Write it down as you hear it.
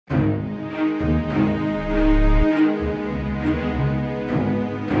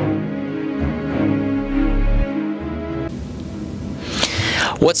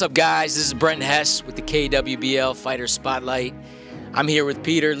What's up, guys? This is Brent Hess with the KWBL Fighter Spotlight. I'm here with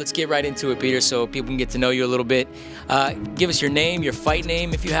Peter. Let's get right into it, Peter, so people can get to know you a little bit. Give us your name, your fight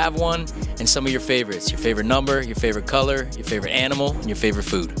name if you have one, and some of your favorites. Your favorite number, your favorite color, your favorite animal, and your favorite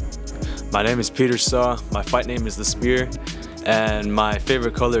food. My name is Peter Saw. My fight name is The Spear, and my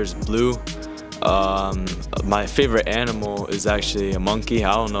favorite color is blue. My favorite animal is actually a monkey.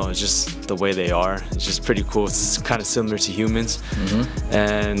 I don't know, it's just the way they are. It's just pretty cool. It's kind of similar to humans.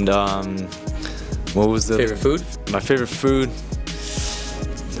 And what was the favorite food? My favorite food,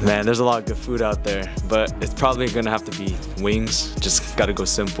 man, there's a lot of good food out there, but it's probably gonna have to be wings. Just gotta go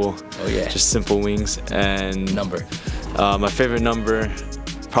simple. Oh yeah, just simple wings. And number, my favorite number,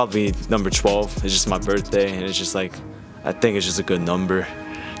 probably number 12. It's just my birthday, and it's just like, I think it's just a good number.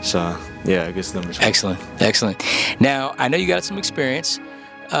 So yeah, I guess number 12. Excellent, excellent. Now, I know you got some experience.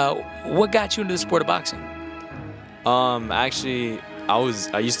 What got you into the sport of boxing? Actually,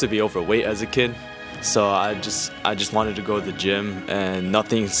 I used to be overweight as a kid, so I just wanted to go to the gym, and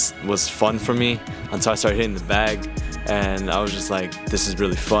nothing was fun for me until I started hitting the bag, and I was just like, this is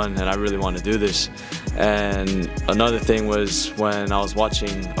really fun, and I really want to do this. And another thing was when I was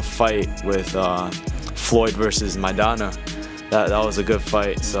watching a fight with Floyd versus Maidana. That was a good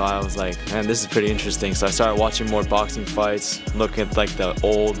fight, so I was like, man, this is pretty interesting. So I started watching more boxing fights, looking at like the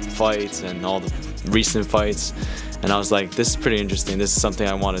old fights and all the recent fights, and I was like, this is pretty interesting. This is something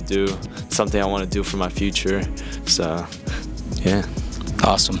I want to do, something I want to do for my future. So yeah.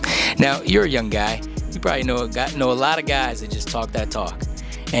 Awesome. Now, you're a young guy. You probably know a lot of guys that just talk that talk.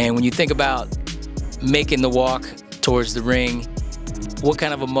 And when you think about making the walk towards the ring, what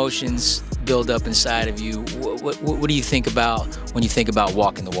kind of emotions build up inside of you? What do you think about when you think about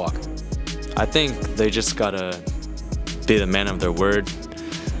walking the walk? I think they just gotta be the man of their word.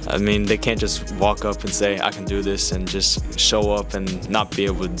 I mean, they can't just walk up and say, I can do this, and just show up and not be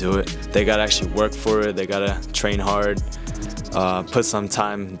able to do it. They gotta actually work for it. They gotta train hard, put some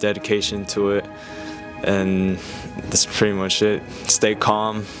time, dedication to it, and that's pretty much it. Stay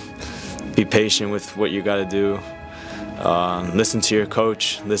calm, be patient with what you gotta do. Listen to your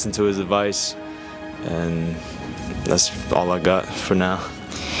coach, listen to his advice, and that's all I got for now.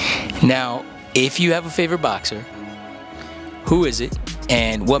 Now, if you have a favorite boxer, who is it,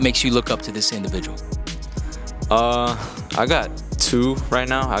 and what makes you look up to this individual? I got two right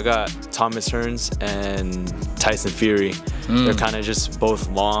now. I got Thomas Hearns and Tyson Fury. They're kind of just both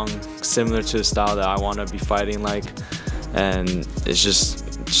long, similar to the style that I want to be fighting like, and it's just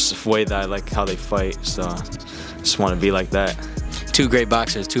the way that I like how they fight, so just want to be like that. Two great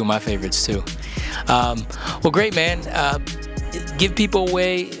boxers, two of my favorites too. Well, great, man. Give people a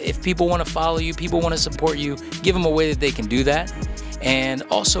way, if people want to follow you, people want to support you, give them a way that they can do that. And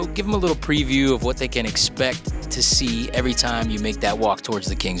also give them a little preview of what they can expect to see every time you make that walk towards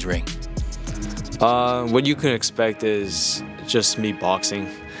the King's ring. What you can expect is just me boxing.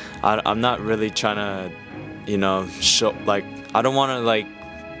 I'm not really trying to, you know, show, like, I don't want to like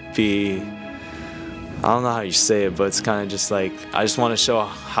be, I don't know how you say it, but it's kind of just like, I just want to show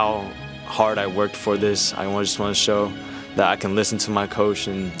how hard I worked for this. I just want to show that I can listen to my coach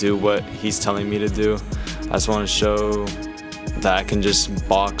and do what he's telling me to do. I just want to show that I can just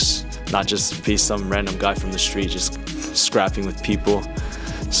box, not just be some random guy from the street just scrapping with people.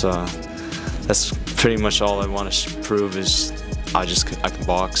 So that's pretty much all I want to prove, is I can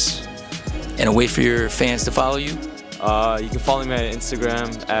box. And a way for your fans to follow you? You can follow me on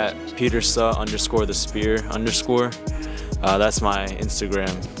Instagram at petersa_the_spear_. That's my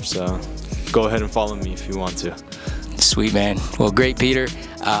Instagram, so go ahead and follow me if you want to. Sweet, man. Well, great, Peter.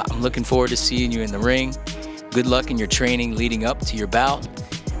 I'm looking forward to seeing you in the ring. Good luck in your training leading up to your bout,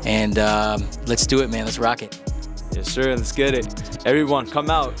 and let's do it, man. Let's rock it. Yes, sir. Let's get it. Everyone, come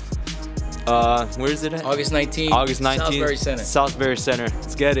out. Where is it at? August 19th. August 19th. Salisbury Center. Salisbury Center.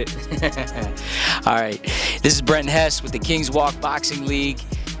 Let's get it. All right. This is Brent Hess with the King's Walk Boxing League.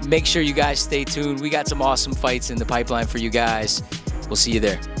 Make sure you guys stay tuned. We got some awesome fights in the pipeline for you guys. We'll see you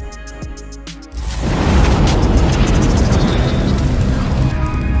there.